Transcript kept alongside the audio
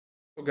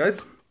So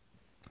guys,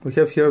 we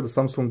have here the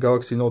Samsung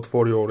Galaxy Note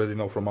 4 you already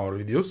know from our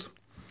videos.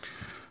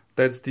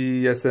 That's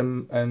the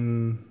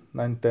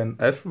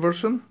SM-N910F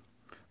version,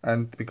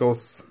 and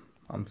because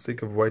I'm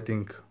sick of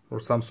waiting for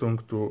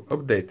Samsung to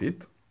update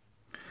it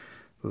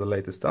to the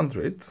latest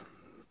Android,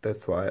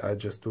 that's why I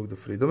just took the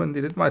freedom and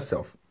did it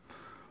myself.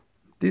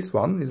 This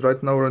one is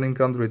right now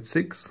running Android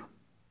 6,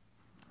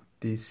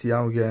 the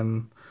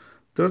Xiaoyan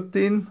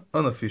 13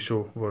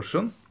 unofficial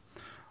version,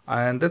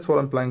 and that's what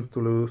I'm planning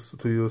to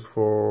use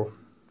for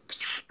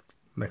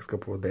next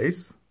couple of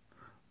days.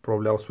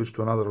 Probably I'll switch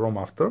to another ROM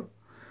after,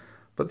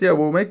 but yeah,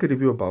 we'll make a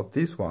review about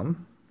this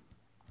one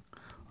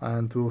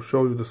and we'll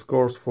show you the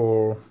scores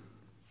for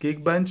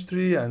Geekbench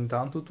 3 and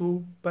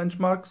AnTuTu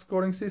benchmark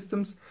scoring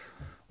systems.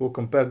 We'll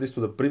compare this to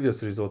the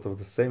previous result of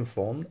the same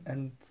phone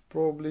and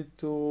probably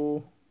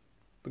to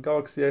the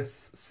Galaxy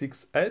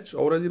S6 Edge,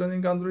 already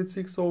running Android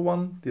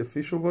 6.01, the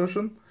official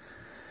version.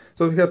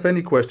 So if you have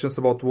any questions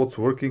about what's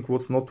working,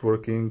 what's not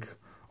working,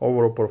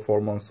 overall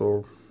performance,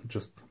 or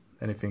just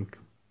anything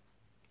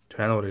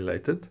channel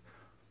related,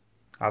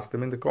 ask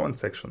them in the comment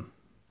section.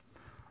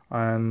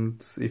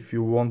 And if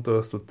you want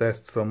us to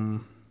test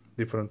some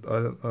different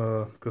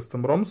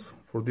custom ROMs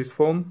for this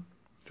phone,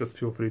 just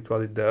feel free to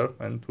add it there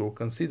and we'll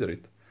consider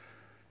it.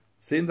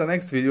 See you in the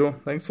next video.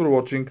 Thanks for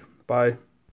watching. Bye.